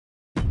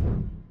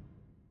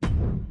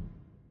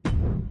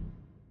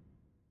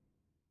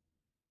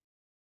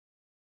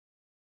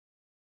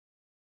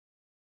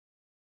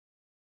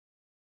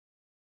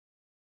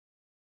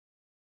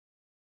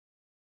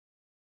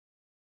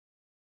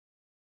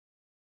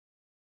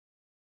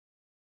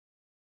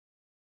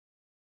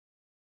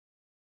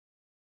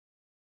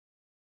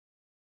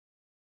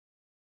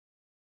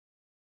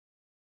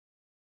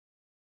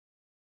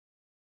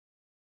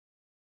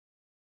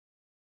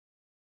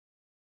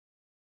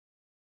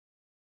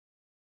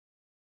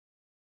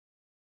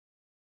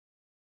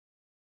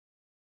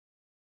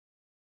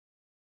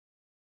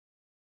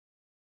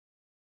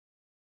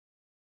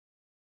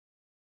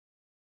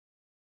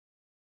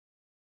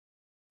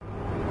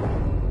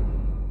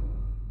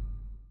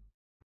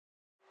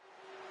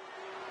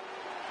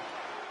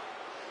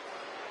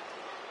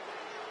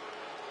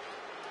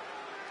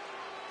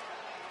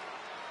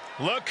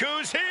Look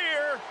who's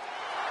here.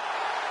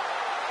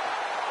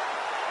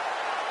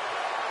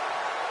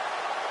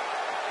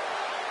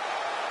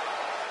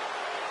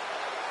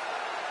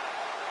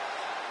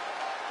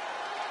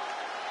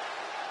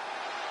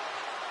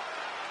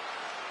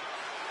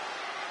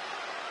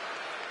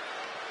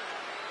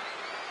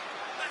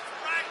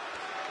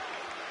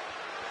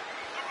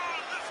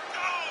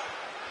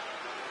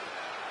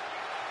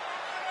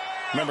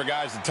 Remember,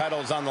 guys, the title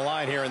is on the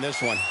line here in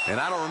this one. And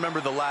I don't remember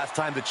the last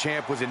time the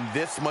champ was in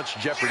this much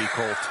jeopardy,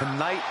 Cole.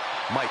 Tonight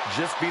might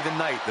just be the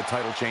night the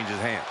title changes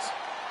hands.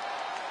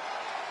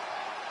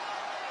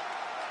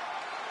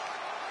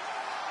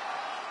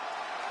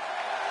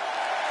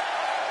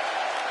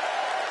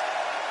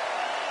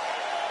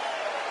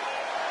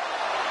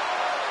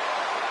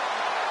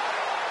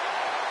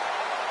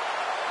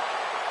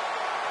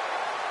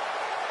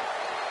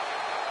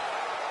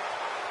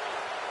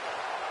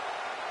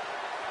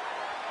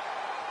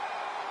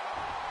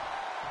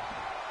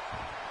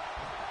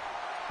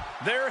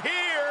 They're here.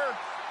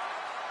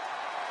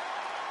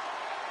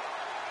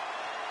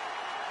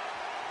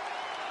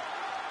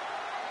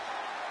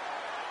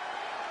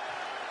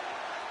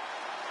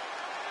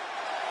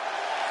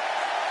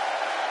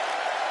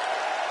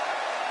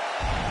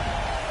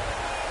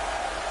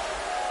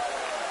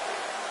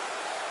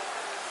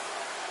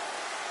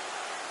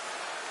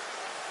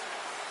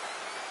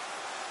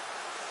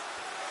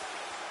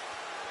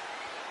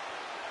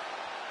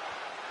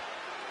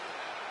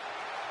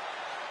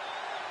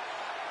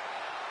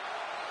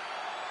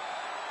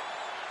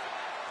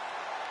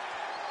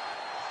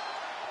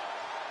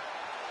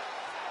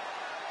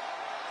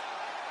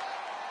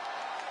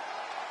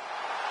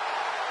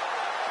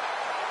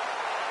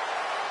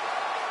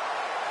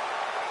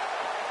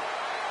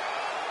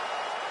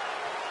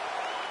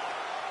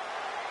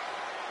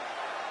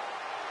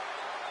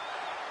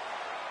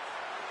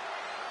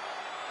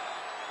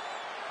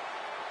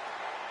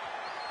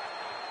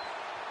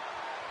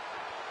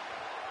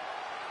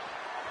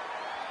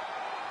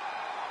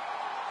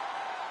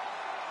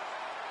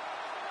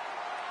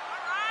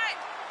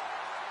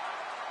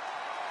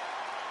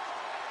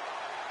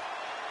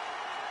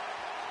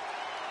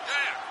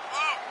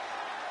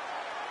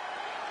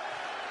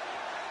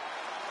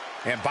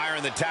 And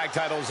Byron, the tag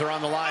titles are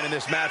on the line in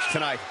this match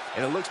tonight.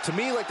 And it looks to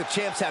me like the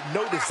champs have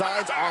no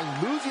designs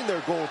on losing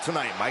their gold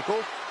tonight,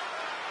 Michael.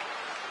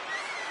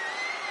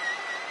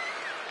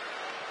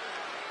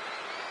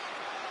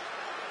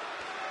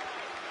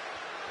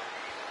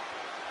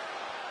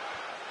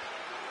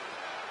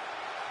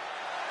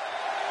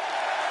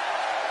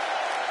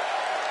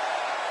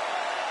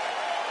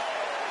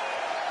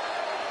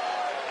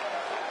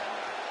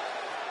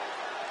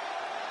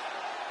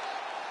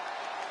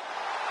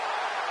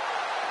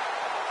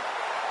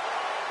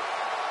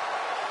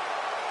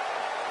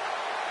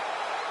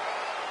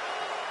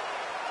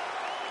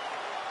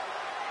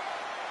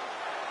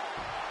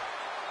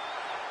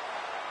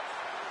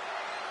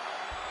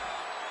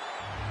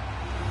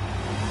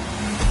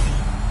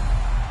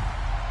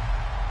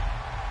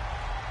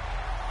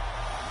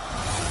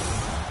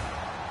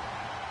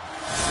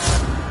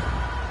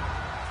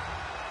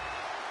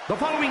 The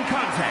following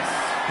contest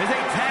is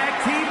a tag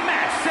team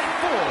match set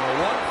for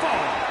one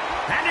fall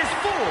and is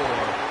for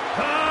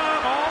the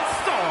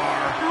All-Star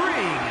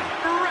Ring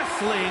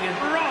Wrestling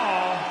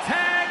Raw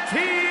Tag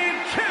Team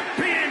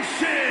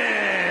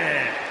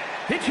Championship.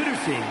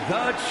 Introducing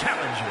the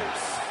challengers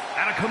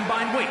at a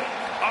combined weight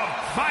of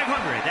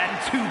 502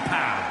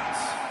 pounds.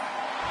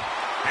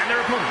 And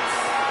their opponents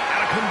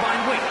at a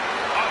combined weight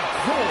of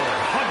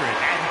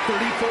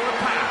 434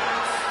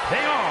 pounds.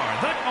 They are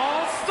the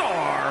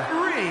All-Star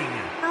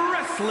Ring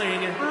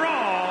Wrestling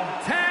Raw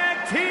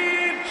Tag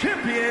Team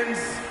Champions.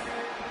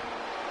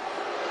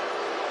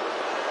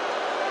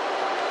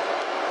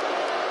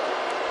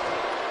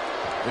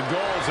 The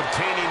goal is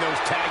obtaining those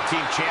tag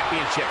team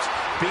championships.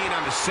 Being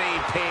on the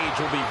same page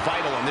will be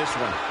vital in this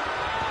one.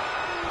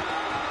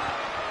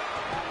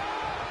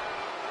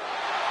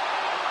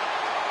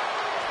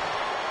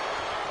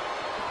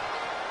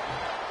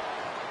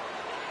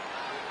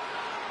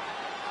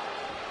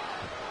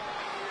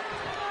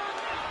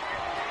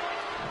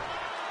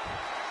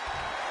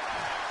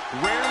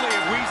 Rarely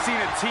have we seen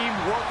a team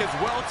work as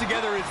well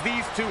together as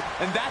these two,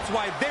 and that's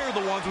why they're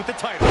the ones with the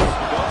titles.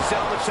 Don't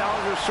sell the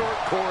challengers short,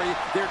 Corey.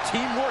 Their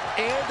teamwork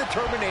and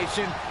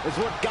determination is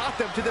what got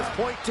them to this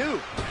point,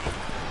 too.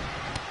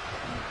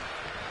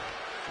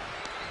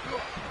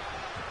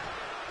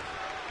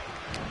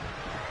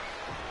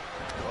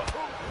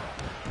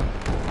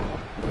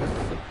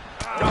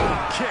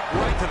 Oh, kick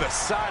right to the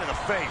side of the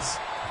face.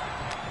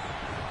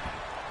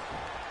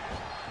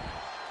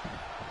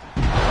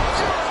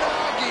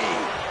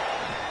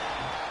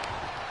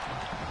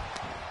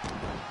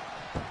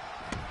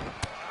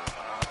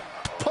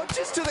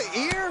 Punches to the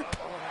ear?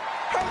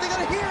 How are they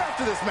going to hear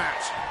after this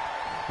match?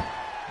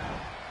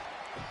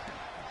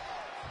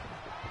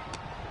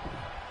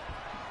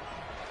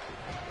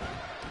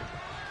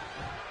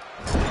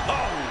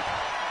 Oh!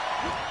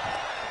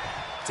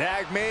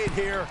 Tag made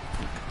here.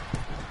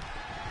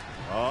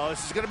 Oh,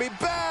 this is going to be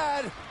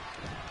bad.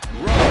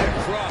 Right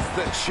across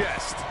the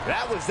chest.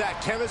 That was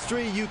that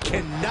chemistry you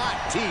cannot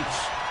teach.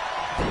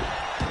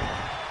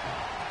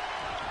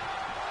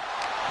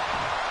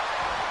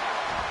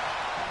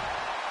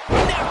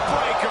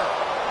 Neckbreaker.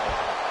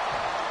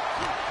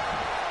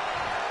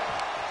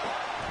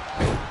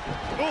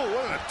 Oh,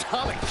 what an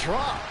atomic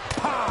drop.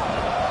 Pow.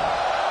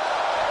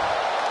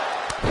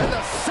 At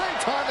the same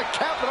time to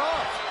cap it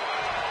off.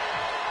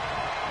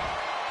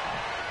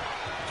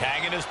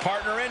 Tagging his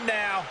partner in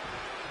now.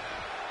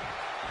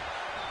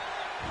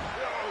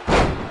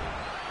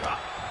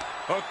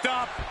 Hooked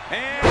up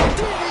and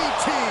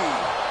DDT.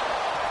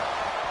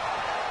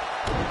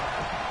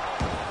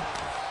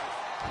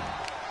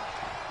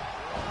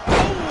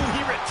 Oh,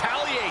 he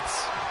retaliates.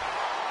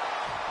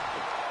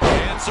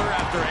 Answer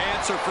after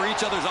answer for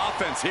each other's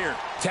offense here.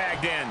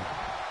 Tagged in.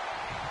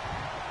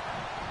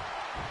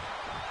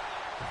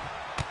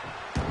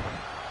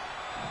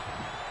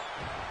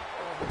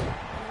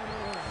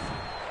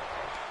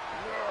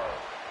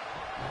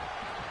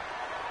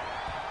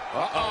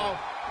 Uh-oh.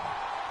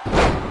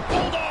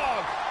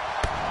 Bulldog.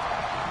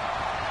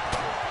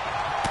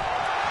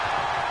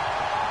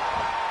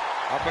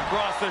 Up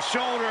across the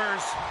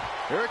shoulders.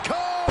 Here it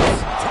comes.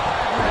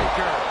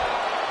 Tiebreaker.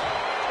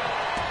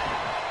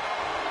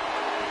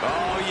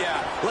 Oh,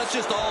 yeah. Let's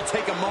just all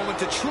take a moment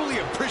to truly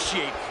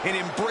appreciate and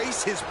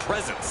embrace his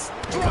presence.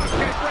 Drop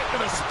kick right to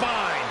the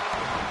spine.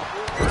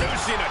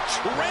 Producing a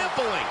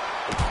trampling.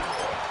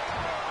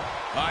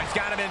 Oh, he's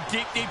got him in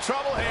deep, deep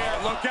trouble here.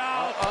 Look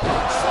out.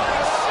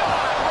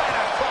 Slingshot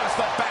right across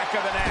the back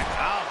of the neck.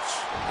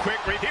 Ouch.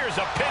 Here's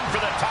a pin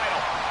for the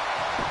title.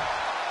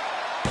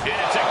 And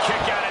it's a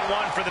kick out and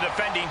one for the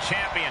defending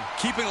champion.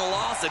 Keeping a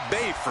loss at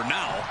bay for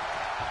now.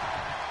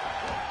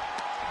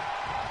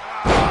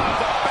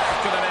 The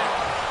back of the neck.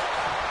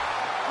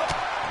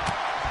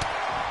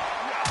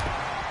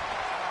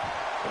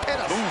 And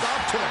a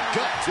stomp to the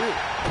gut, too.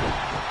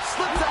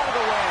 Slips out of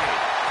the way.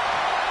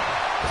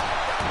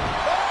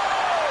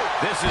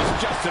 This is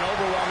just an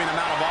overwhelming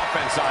amount of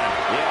offense on him.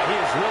 Yeah, he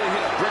has really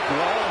hit a brick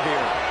wall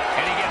here.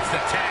 And he gets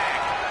the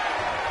tag.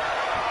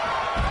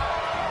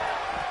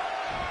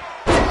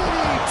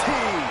 DDT.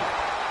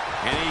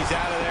 And he's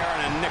out of there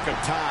in a nick of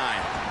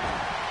time.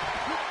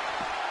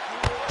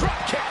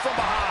 Drop kick from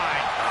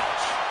behind.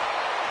 Ouch.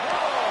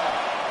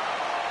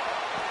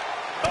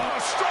 Oh,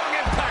 strong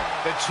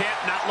impact. The champ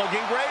not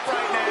looking great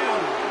right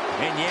now.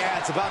 And yeah,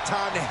 it's about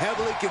time to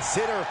heavily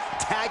consider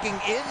tagging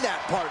in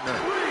that partner.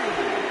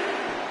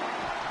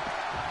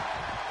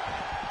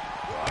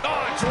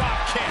 Oh,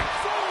 drop kick.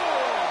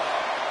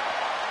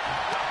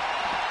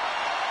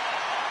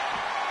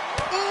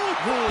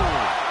 Ooh.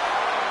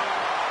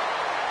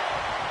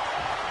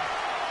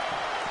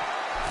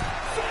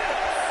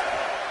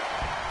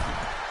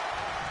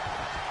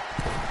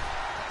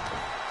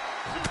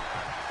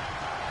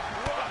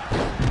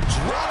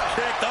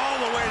 Kicked all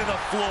the way to the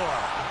floor.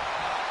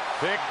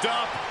 Picked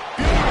up.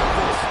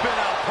 Beautiful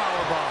spin-out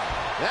powerbomb.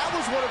 That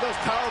was one of those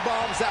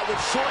powerbombs that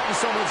would shorten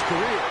someone's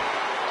career.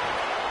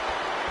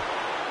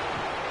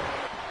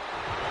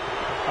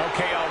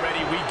 Okay,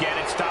 already, we get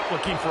it. Stop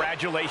looking for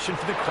adulation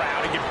for the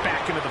crowd and get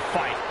back into the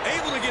fight.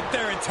 Able to get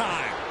there in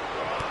time.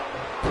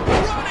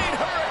 Running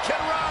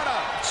Hurricane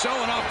Rana.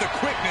 Showing off the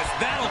quickness.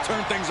 That'll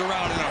turn things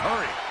around in a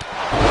hurry.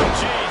 Oh,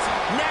 jeez.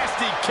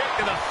 Nasty kick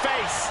to the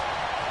face.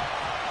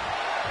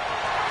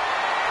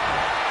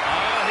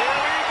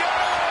 Here we go.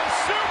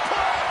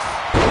 Suplex.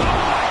 Oh,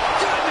 my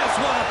goodness,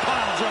 what a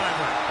pile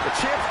driver. The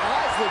champ's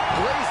eyes look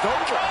glazed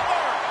over.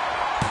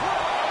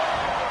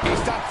 He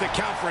stops the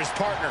count for his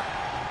partner.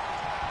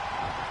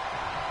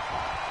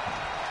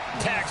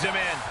 Tags him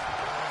in.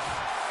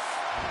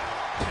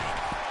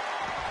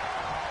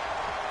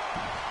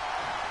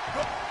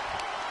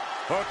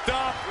 Hooked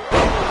up.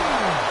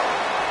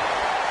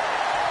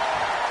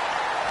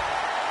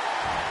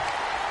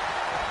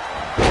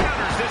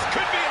 Counters. This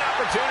could be an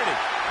opportunity.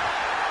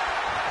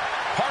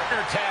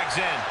 Partner tags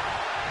in.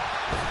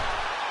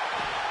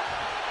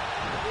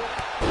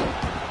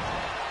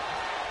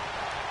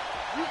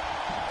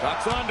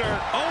 Ducks under.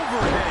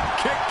 Overhead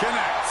kick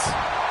connects.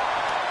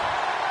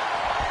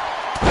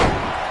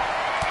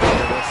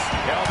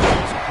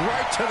 Elbows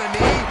right to the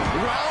knee.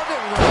 Round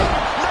and round.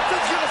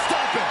 Nothing's going to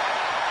stop him.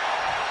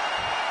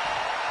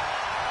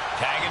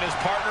 Tagging his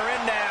partner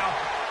in now.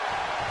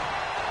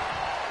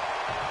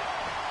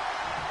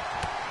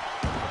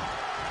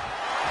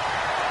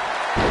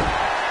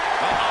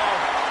 Uh-oh.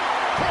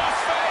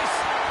 Crossface.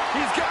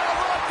 He's got it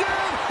locked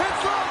in.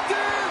 It's locked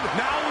in.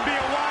 Now would be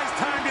a wise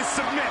time to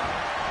submit.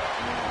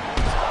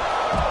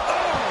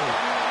 Oh.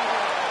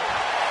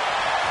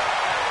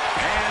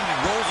 And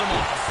rolls him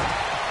off.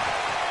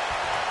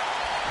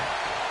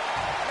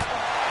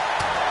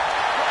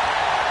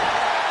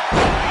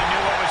 He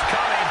knew what was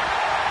coming.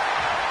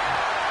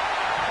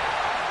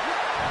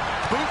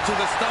 Boot to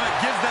the stomach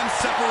gives them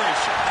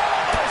separation.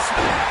 A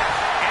smash.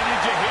 And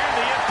did you hear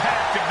the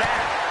impact of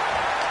that?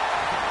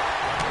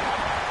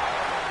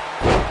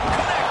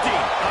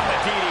 Connecting on the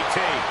DDT.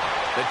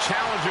 The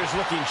challenger's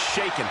looking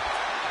shaken.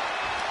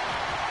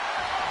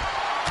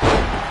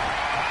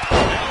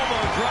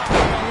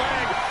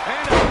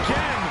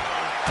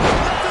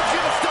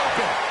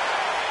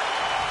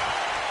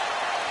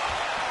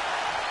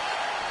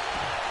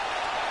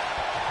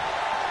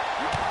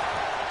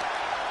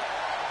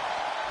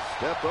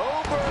 Step over.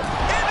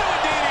 Into a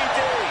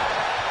DDT.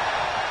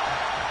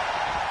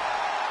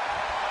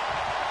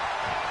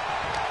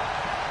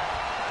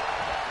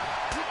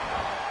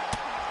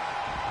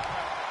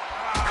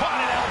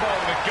 Caught an elbow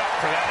in the gut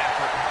for that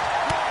effort.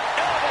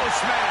 Elbow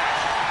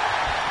smash.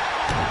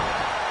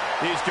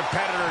 These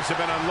competitors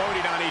have been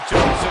unloading on each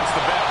other since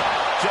the bell.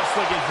 Just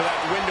looking for that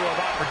window of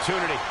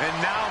opportunity. And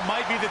now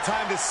might be the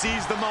time to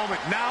seize the moment.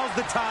 Now's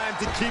the time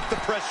to keep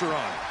the pressure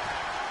on.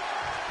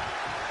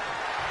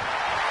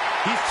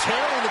 He's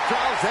channeling the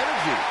crowd's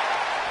energy.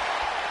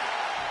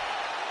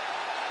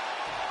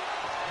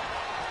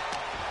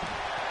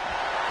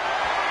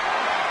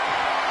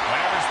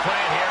 Whatever's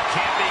playing here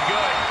can't be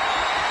good.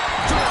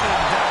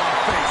 Driven down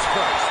face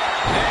first.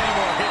 Any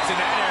more hits in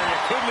that area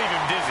could leave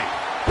him dizzy.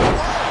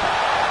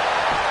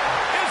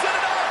 Is it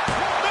enough?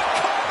 The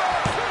cover!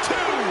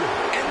 Two!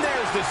 And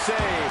there's the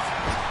save.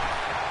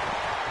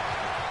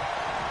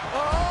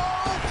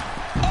 Oh,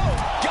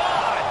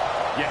 God!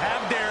 You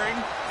have daring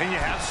and you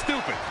have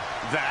stupid.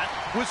 That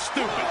was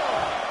stupid.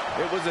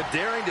 It was a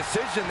daring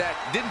decision that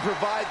didn't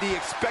provide the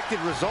expected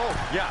result.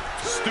 Yeah,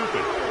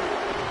 stupid.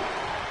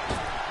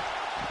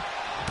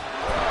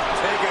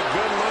 Take a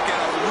good look at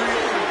a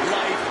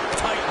real-life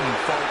Titan,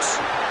 folks.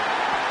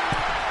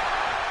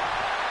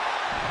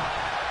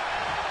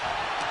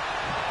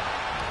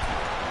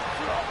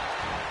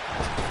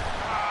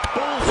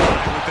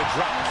 Bullseye with the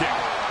drop kick.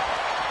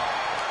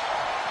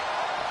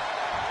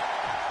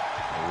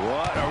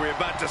 What are we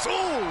about to...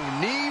 Oh,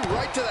 knee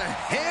right to the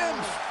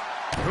hands.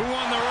 Who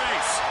won the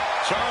race?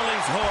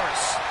 Charlie's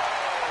horse.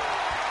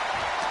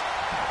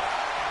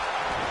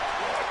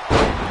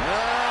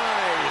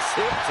 Nice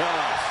hip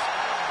toss.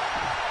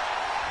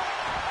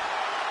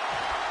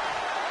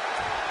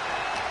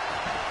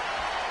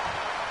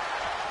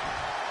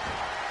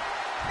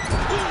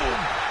 Boom.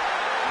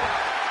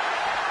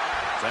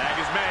 Tag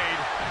is made.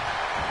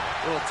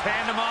 Little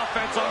tandem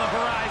offense on the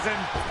horizon.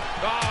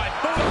 Oh, and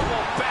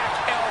double back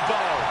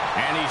elbow.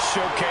 And he's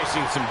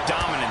showcasing some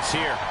dominance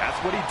here. That's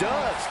what he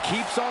does.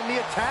 Keeps on the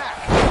attack.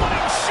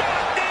 Flying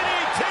shot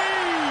DDT!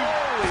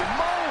 Holy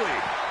moly.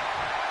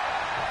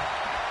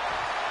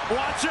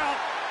 Watch out.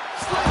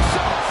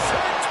 Slingshot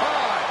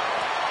senton.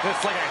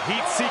 It's like a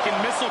heat-seeking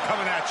missile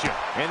coming at you.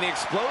 And the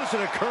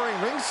explosion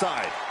occurring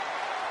ringside.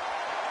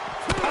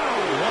 Oh,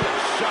 what a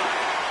shot.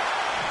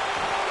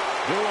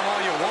 Do him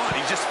all you want.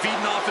 He's just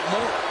feeding off it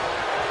more.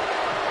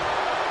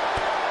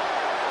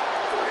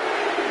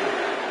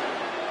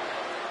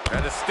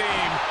 And the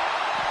steam.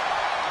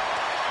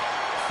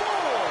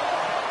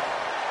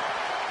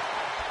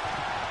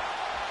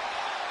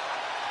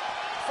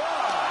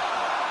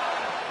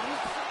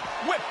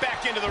 Whip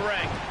back into the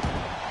ring.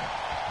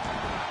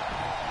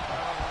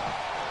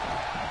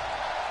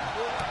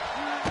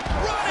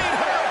 Running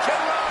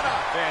Hurricane Rana.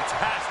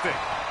 Fantastic.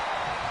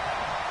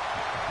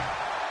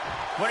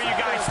 What are you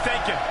guys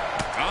thinking?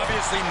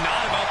 Obviously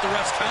not about the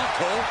rest count,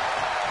 Cole.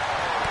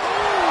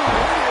 Ooh,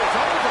 it is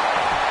over.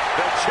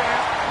 The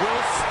champ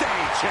will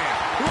stay champ.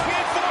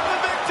 Looking for the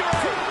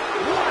victory.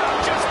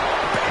 Wow, just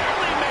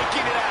barely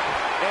making it out.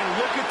 And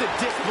look at the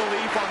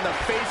disbelief on the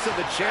face of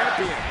the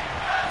champion.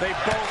 They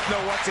both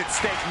know what's at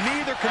stake.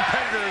 Neither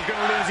competitor is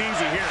going to lose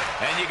easy here.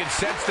 And you can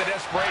sense the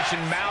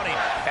desperation mounting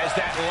as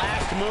that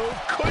last move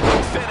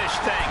couldn't finish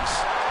things.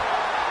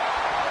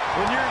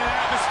 When you're in an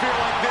atmosphere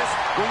like this,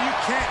 when you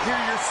can't hear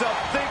yourself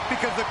think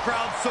because the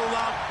crowd's so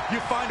loud,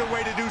 you find a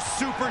way to do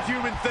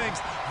superhuman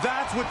things.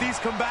 That's what these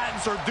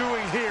combatants are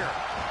doing here.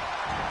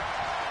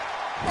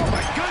 Oh,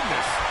 my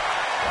goodness.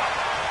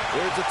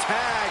 There's a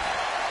tag.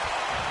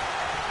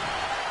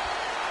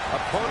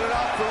 Opponent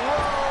off the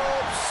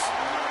ropes.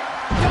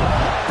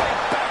 Big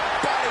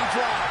back body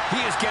drop. He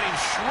is getting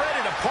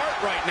shredded apart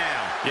right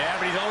now. Yeah,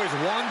 but he's always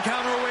one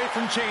counter away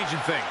from changing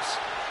things.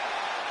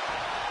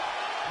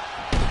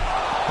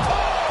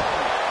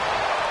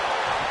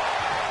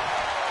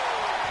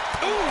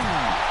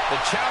 The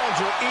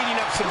challenger eating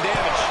up some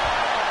damage.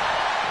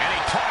 And he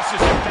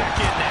tosses it back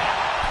in now.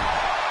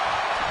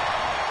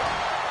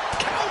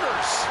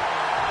 Counters.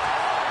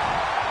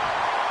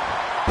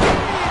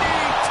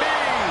 DDT.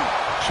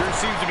 Sure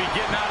seems to be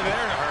getting out of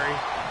there in a hurry.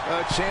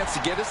 A chance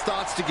to get his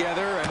thoughts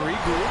together and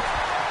regroup.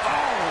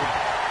 Oh!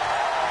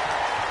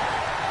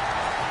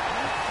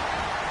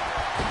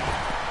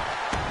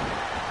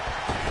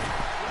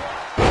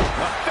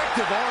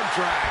 Effective arm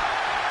drag.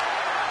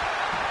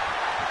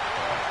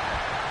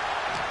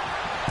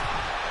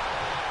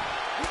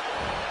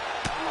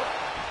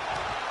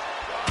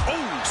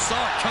 Saw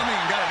it coming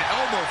and got an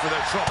elbow for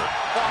that trouble.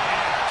 Oh,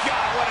 my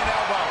God, what an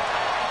elbow.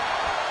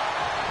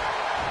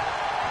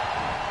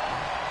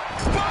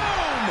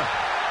 Boom!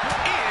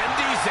 And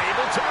he's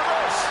able to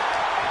reverse.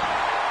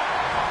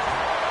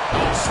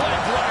 Oh,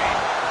 slide blade.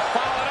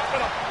 Followed up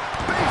with a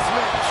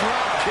Basement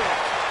drop kick.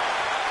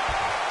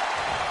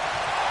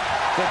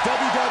 The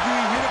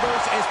WWE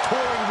Universe is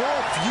pouring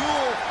more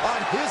fuel on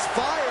his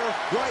fire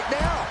right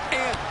now.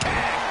 and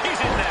tag. He's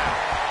in now.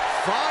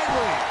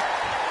 Finally.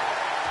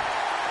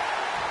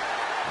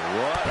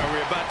 What are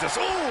we about to...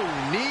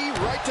 Oh, knee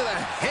right to the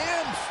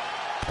hands.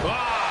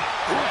 Ah,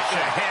 Stretch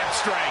a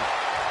hamstring.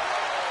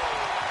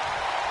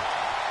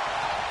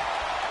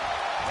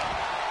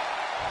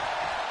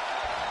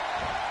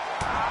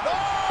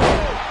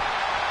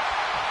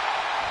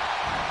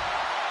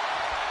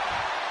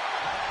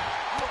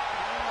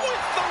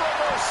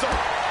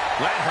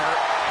 That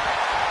hurt.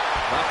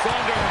 That's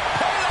under.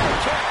 Halo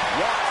kick.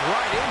 Walked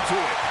right into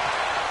it.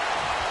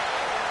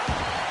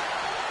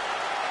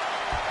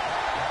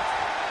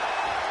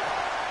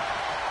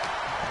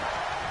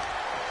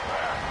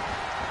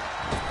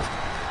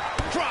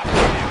 Drop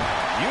kick.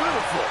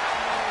 Beautiful.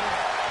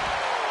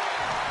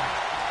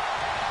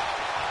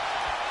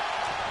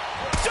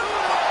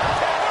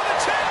 For the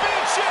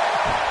championship.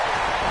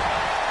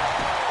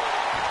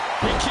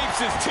 He keeps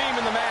his team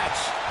in the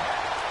match.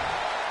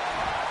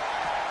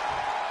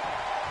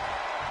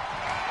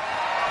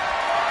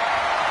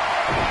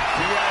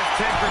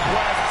 Take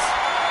requests.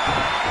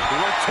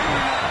 We're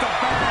tuning up the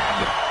band.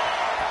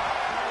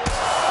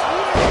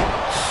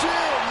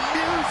 Chill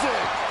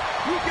music.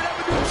 We can have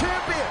a new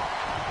champion.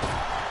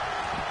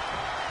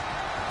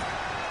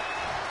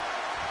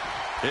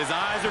 His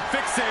eyes are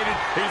fixated.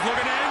 He's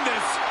looking to end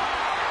this.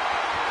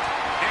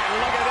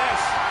 And look at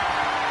this.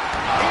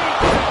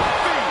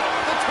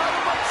 The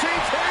title might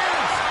change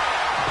hands.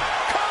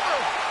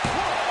 Cover.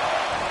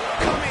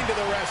 Coming to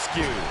the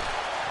rescue.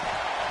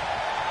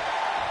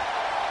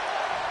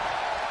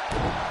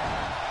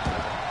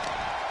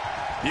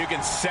 You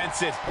can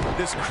sense it.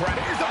 This crowd.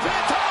 Here's the pin.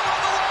 Title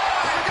on the line.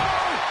 Here we go.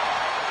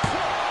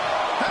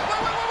 Hey,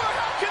 wait.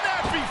 How can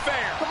that be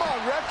fair? Come on,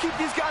 ref. Keep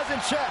these guys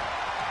in check.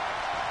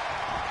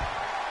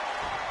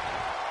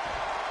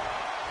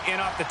 In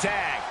off the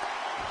tag.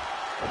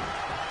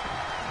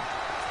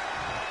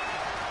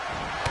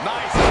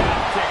 Nice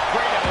down kick.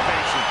 Great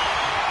elevation.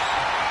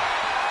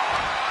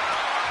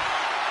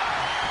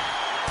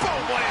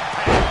 Boom, what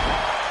impact.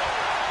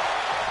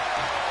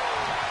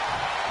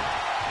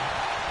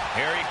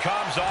 Here he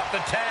comes off the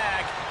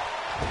tag.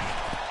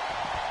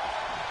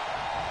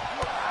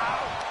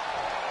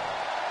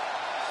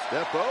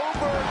 Step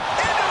over.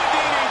 Into a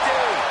DDT.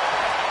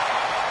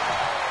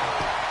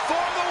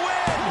 For the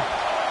win.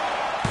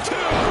 2.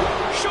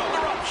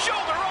 Shoulder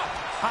up.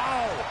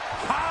 How?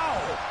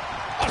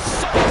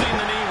 Assaulting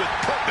the knee with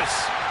purpose.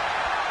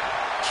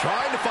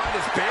 Trying to find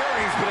his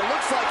bearings, but it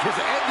looks like his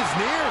end is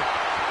near.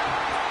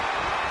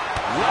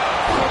 Right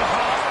foot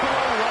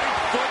hospital, right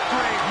foot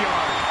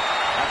graveyard.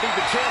 I think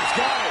the champ's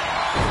got it.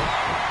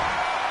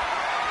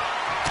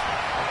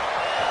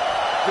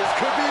 This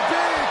could be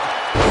big.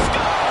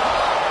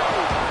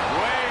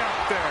 Way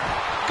up there.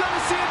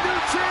 Gonna see a new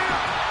champ.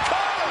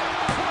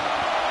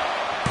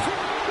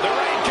 The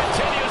reign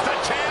continues. The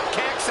champ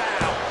kicks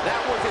out.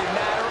 That was a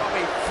matter of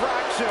a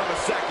fraction of a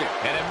second.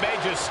 And it may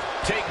just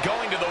take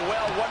going to the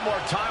well one more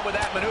time with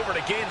that maneuver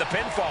to gain the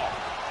pinfall.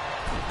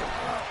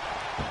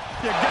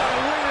 You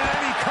gotta win at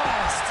any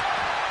cost.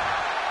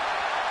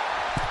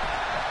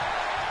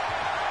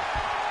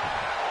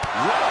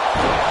 Right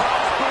foot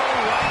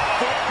hospital, right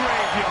foot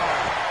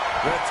graveyard.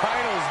 The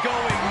title's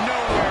going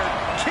nowhere.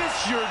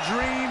 Kiss your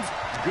dreams.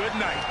 Good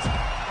night.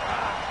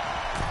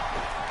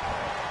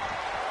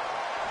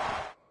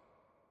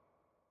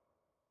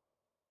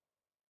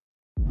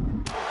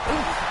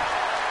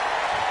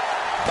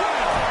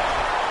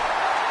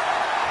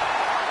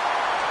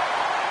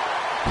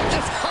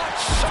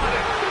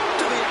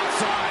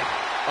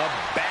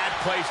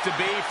 Place to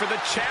be for the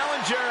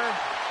challenger.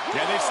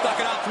 Yeah, they've stuck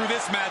it out through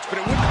this match, but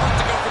it wouldn't hurt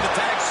to go for the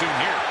tag soon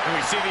here. And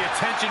we see the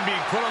attention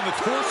being put on the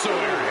torso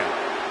area.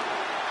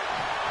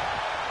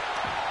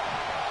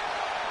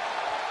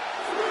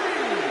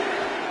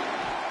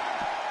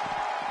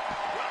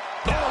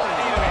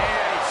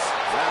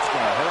 That's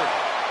gonna hurt.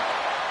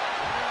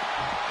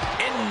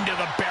 Into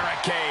the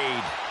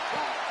barricade.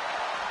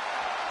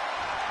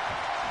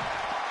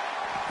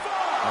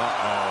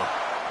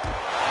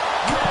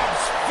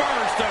 Ribs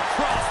first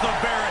across the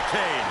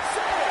barricade.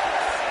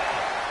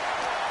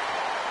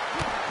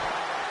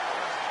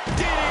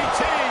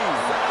 DDT.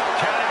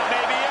 Countout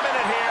may be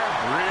imminent here.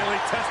 Really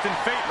testing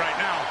fate right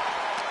now.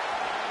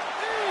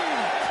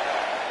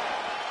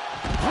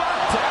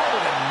 Brought down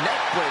with a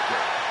neck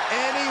breaker.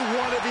 Any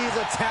one of these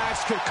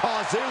attacks could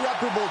cause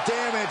irreparable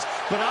damage,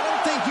 but I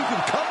don't think you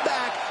can come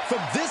back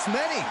from this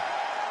many.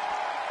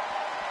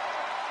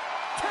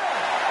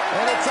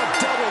 And it's a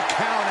double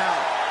count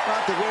out.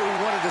 Not the way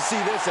we wanted to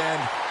see this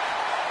end.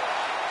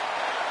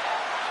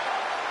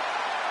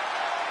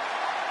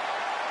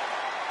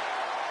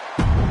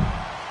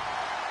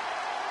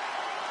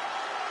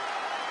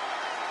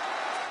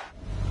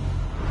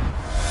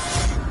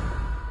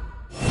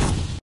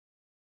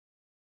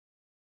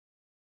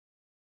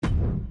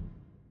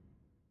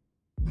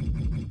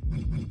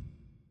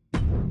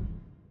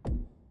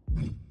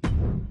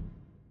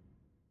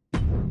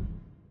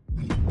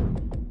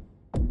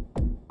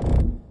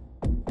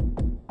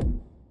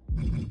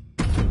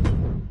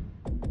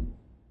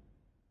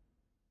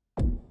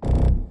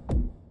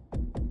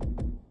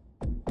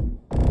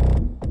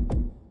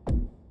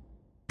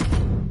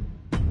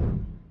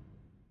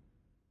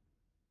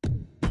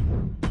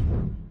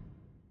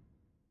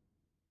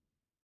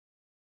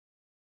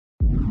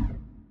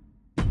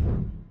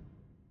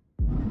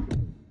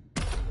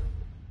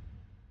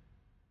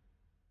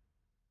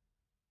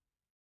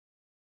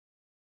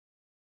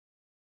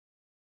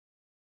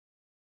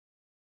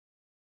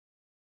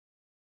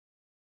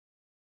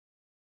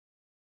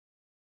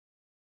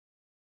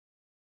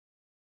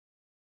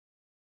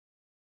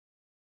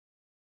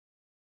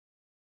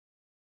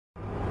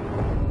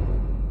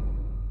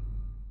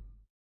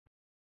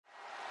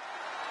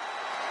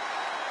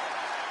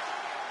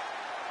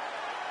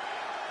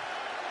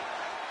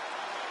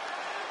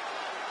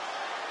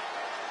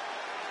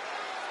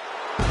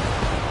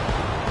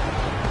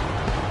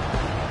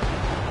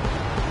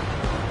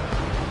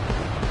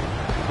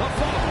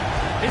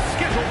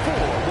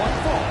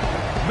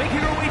 making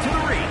her way to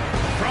the ring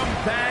from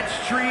Bad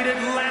Street,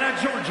 Atlanta,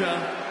 Georgia,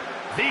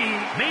 the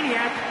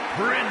Maniac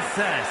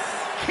Princess,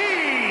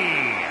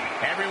 King.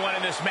 Everyone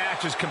in this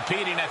match is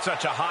competing at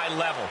such a high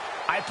level.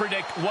 I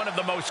predict one of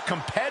the most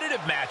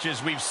competitive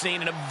matches we've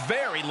seen in a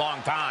very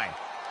long time.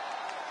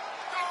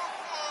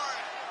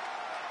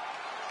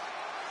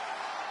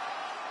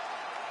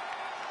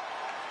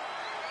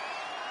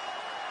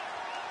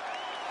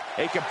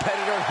 A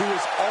competitor who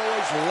is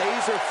always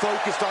laser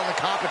focused on the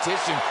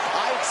competition.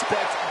 I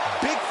expect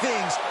big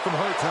things from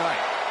her tonight.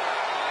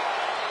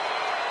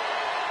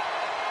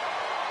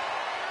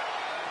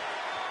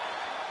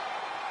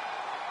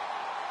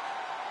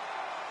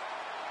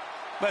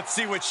 Let's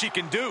see what she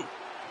can do.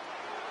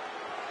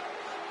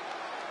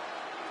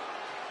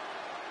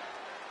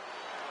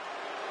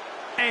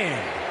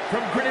 And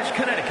from Greenwich,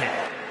 Connecticut,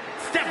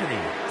 Stephanie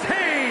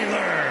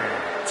Taylor.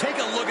 Take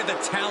a look at the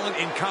talent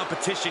in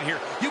competition here.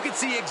 You can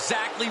see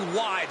exactly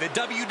why the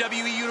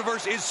WWE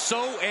Universe is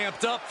so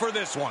amped up for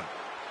this one.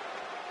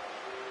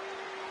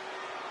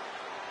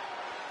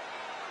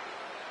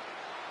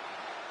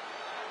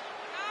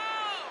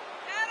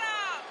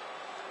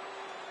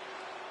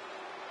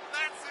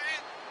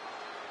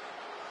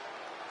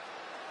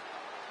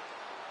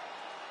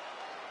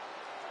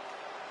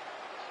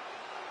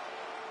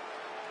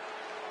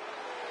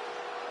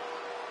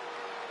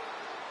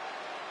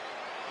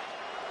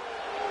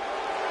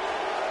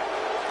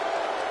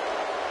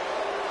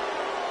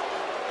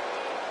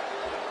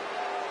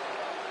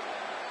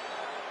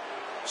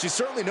 She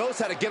certainly knows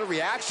how to get a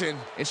reaction,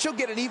 and she'll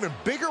get an even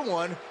bigger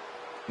one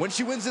when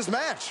she wins this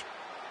match.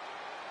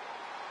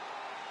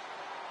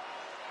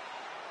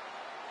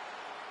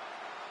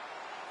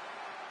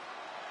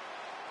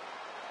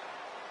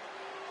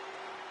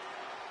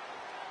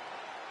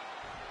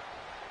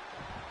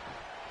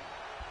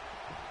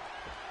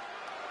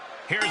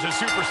 Here's a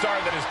superstar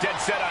that is dead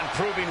set on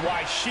proving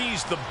why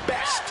she's the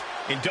best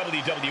in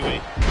WWE.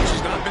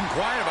 She's not been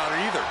quiet about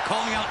it either,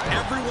 calling out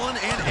everyone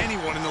and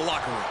anyone in the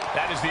locker room.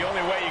 That is the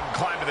only way you can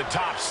climb to the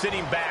top.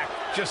 Sitting back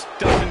just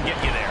doesn't get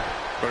you there.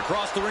 But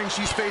across the ring,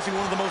 she's facing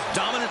one of the most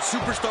dominant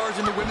superstars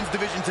in the women's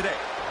division today.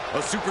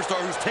 A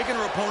superstar who's taken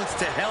her opponents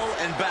to hell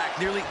and back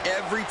nearly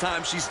every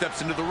time she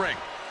steps into the ring.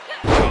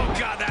 Oh,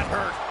 God, that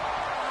hurt.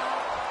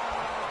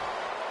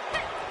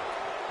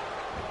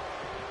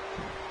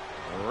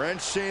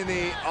 Wrenching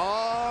the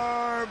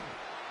arm.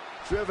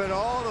 Driven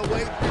all the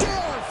way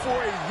down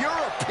for a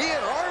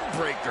European arm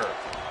breaker.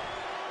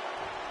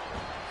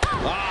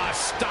 Ah,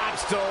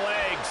 stops to the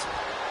legs.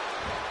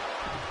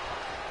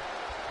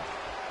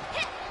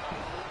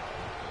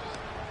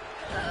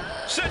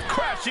 Sent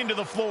crashing to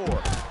the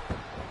floor.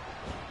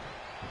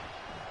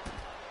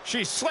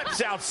 She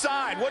slips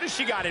outside. What has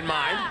she got in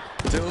mind?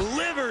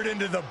 Delivered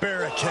into the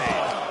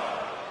barricade.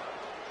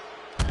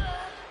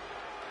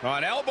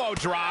 An elbow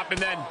drop, and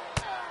then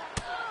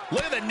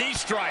look at the knee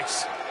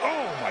strikes.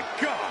 Oh, my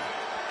God.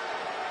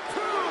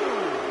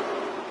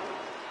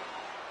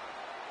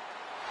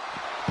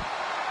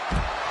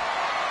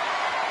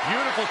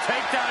 Beautiful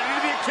takedown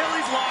into the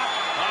Achilles lock.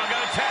 I'm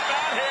going to tap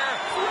out here.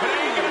 But it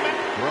ain't going to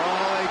matter.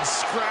 Brawling,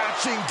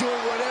 scratching,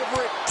 doing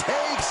whatever it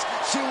takes.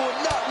 She will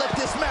not let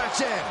this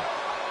match end.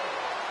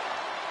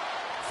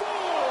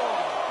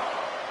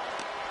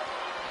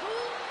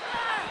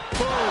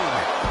 Boom.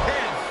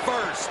 Head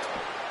first.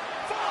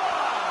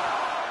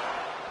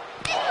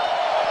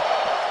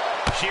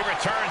 She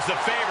returns the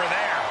favor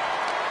there.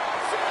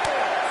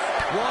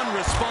 One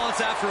response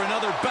after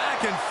another.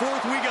 Back and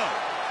forth we go.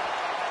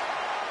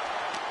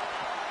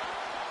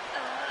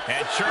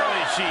 And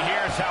surely she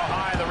hears how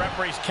high the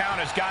referee's count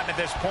has gotten at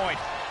this point.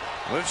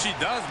 Well, if she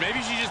does,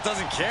 maybe she just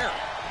doesn't care.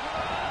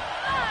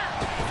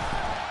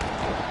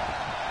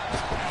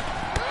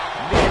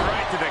 Knee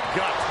right to the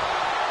gut.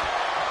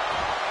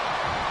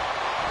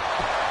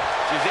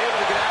 She's able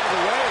to get out of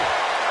the way.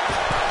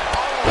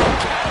 Oh,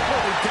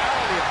 catapulted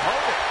down the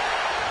opponent.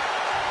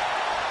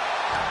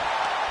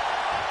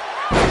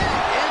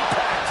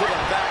 Impact to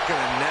the back of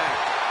the neck.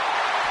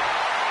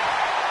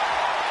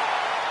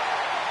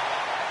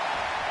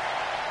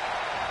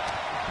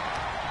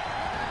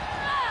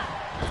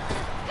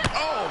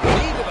 Oh,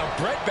 knee to the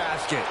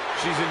breadbasket.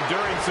 She's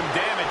enduring some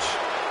damage.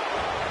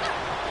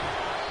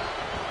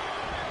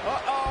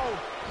 Uh-oh.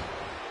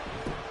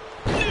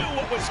 Knew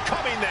what was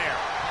coming there.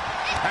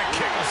 That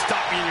kick will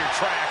stop you in your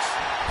tracks.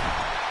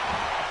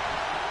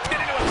 Get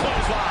into a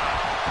clothesline.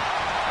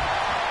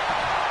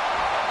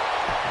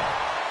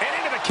 And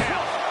into the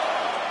count.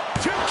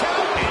 2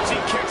 count. And she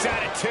kicks out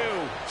at 2.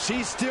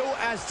 She's still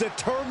as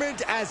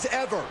determined as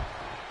ever.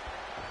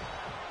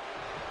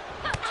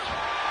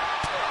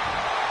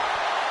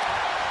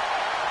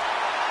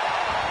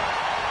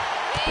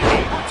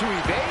 Able to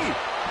evade.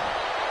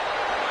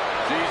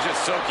 She's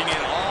just soaking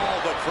in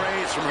all the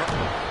praise from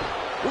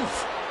her.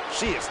 Oof.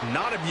 She is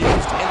not amused in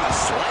the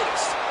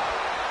slightest.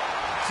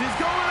 She's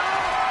going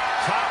up.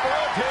 Top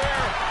rope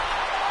here.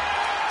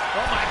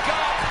 Oh, my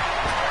God.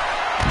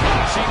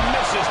 She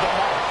misses the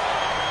mark.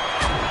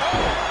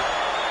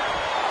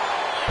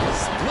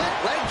 Split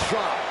leg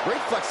drop.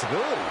 Great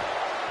flexibility.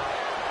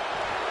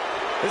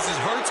 This is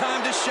her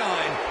time to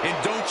shine, and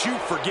don't you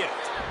forget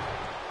it.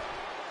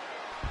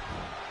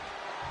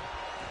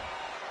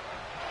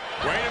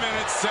 Wait a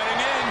minute, setting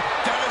in.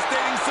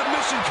 Devastating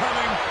submission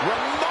coming.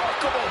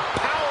 Remarkable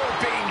power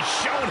being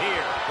shown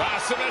here.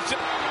 Last submission.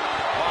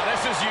 Oh,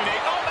 this is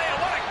unique. Oh, man,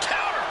 what a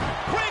counter.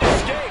 Great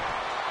escape.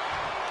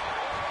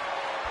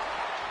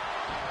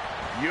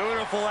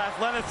 Beautiful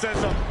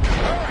athleticism.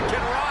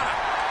 Hurricane Rana.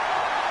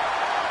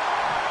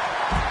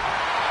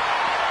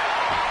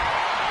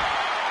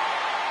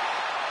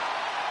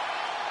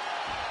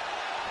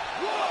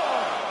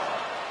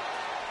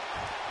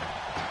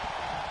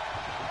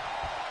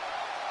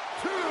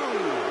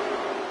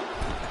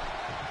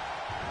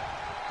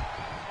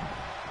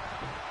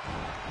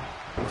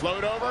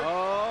 Float over.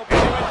 Oh,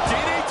 Into a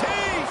DDT.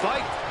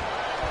 Fight.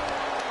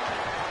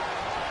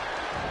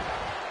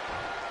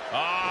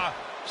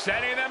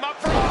 Setting them up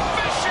for a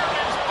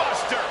Fisherman's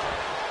Buster.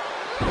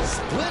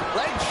 Split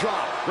leg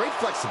drop. Great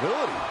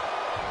flexibility.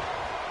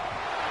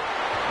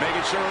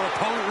 Making sure her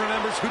opponent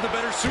remembers who the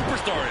better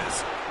superstar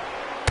is.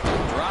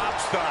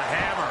 Drops the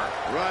hammer.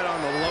 Right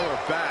on the lower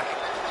back.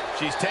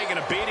 She's taking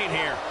a beating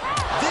here.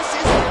 This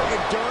is where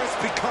endurance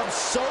becomes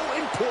so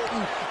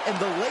important in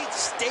the late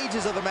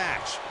stages of the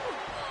match.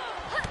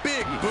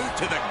 Big boot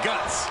to the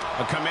guts.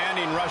 A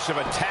commanding rush of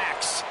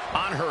attacks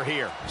on her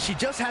here. She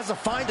just has to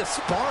find a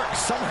spark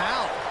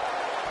somehow.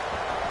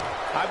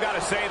 I've got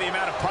to say, the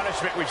amount of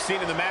punishment we've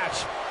seen in the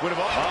match would have...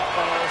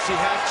 Uh-oh, she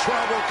has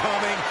trouble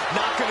coming.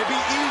 Not going to be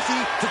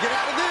easy to get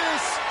out of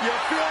this. You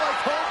feel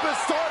like hope is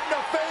starting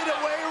to fade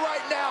away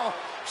right now.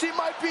 She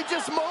might be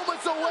just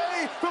moments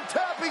away from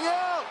tapping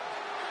out.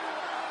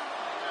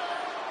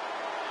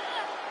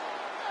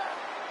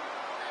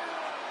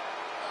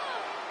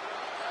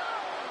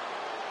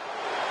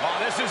 Oh,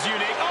 this is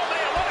unique. Oh,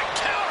 man, what a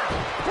counter.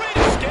 Great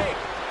escape.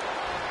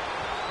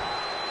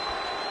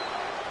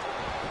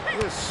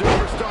 This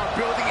superstar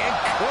building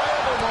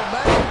incredible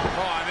momentum.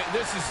 Oh, I mean,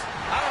 this is...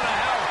 I don't know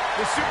how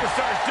the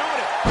superstar's doing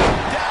it.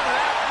 Down and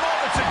out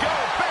moments ago.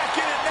 Back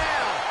in it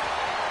now.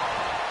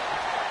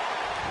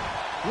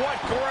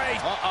 What great...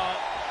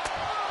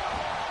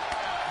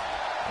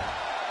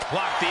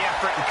 Block the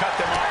effort and cut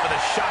them off with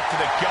a shot to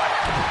the gut.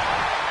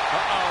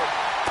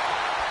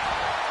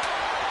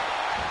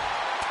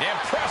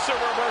 Impressive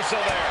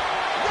reversal there.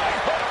 Right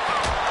hook.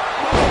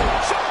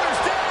 Shoulders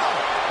down.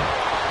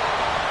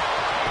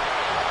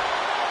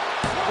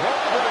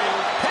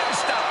 Pin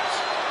stops.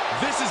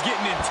 This is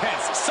getting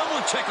intense. Someone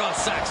check on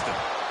Saxton.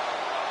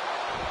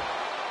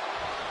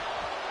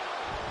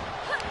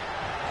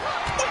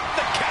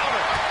 The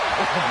counter.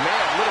 Oh,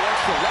 man, a little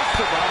extra left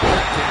to run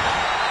that kick.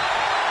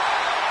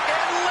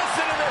 And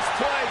listen to this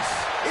place.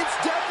 It's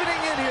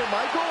deafening in here,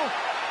 Michael.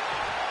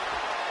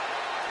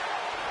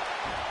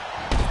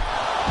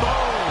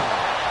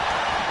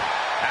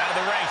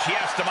 She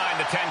has to mind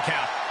the 10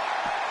 count.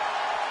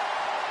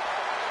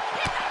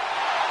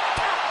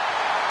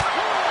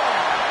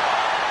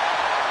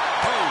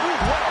 Oh,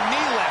 what a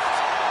knee lift.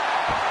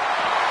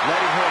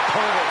 Letting her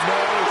opponent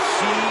know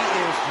she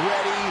is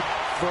ready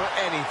for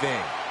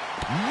anything.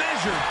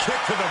 Measured kick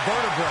to the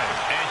vertebrae.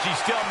 And she's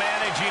still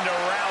managing to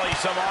rally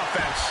some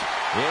offense.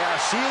 Yeah,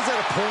 she is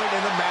at a point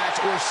in the match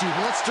where she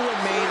wants to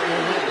remain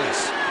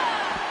relentless.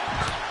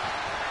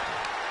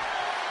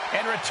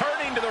 And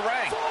returning to the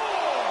ring.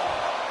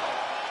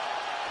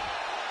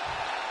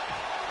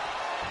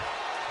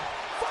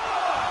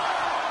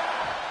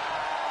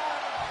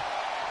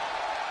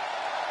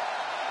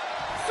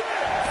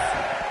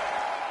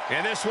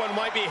 And this one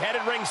might be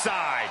headed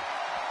ringside.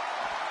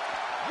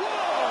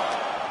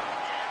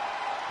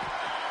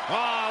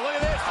 Oh, look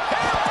at this.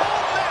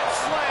 Hair-pulled net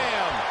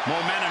slam.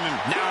 Momentum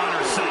now on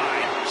her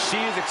side. She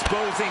is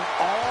exposing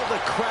all the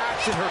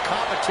cracks in her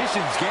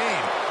competition's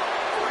game.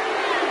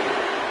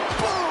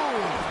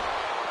 Boom!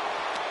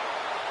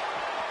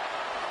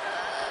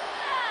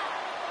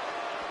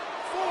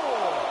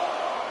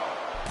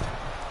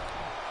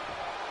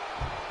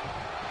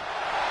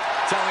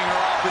 Telling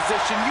her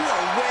opposition, you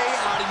are way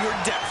out of your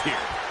depth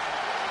here.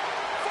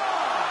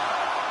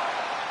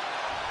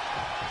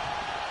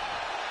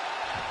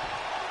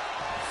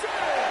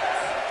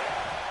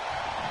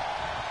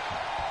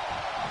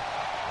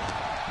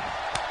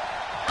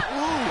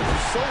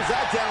 Slows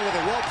that down with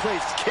a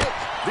well-placed kick.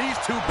 These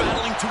two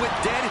battling to a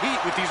dead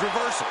heat with these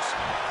reversals.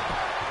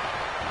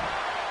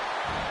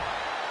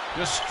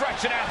 Just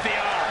stretching out the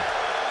arm.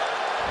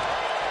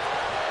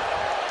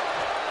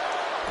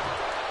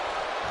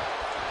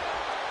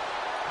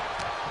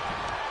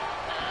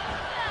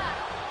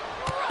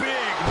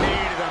 Big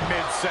knee to the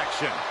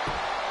midsection.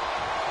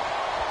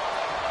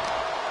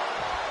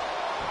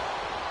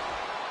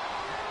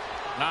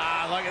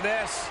 Ah, look at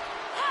this.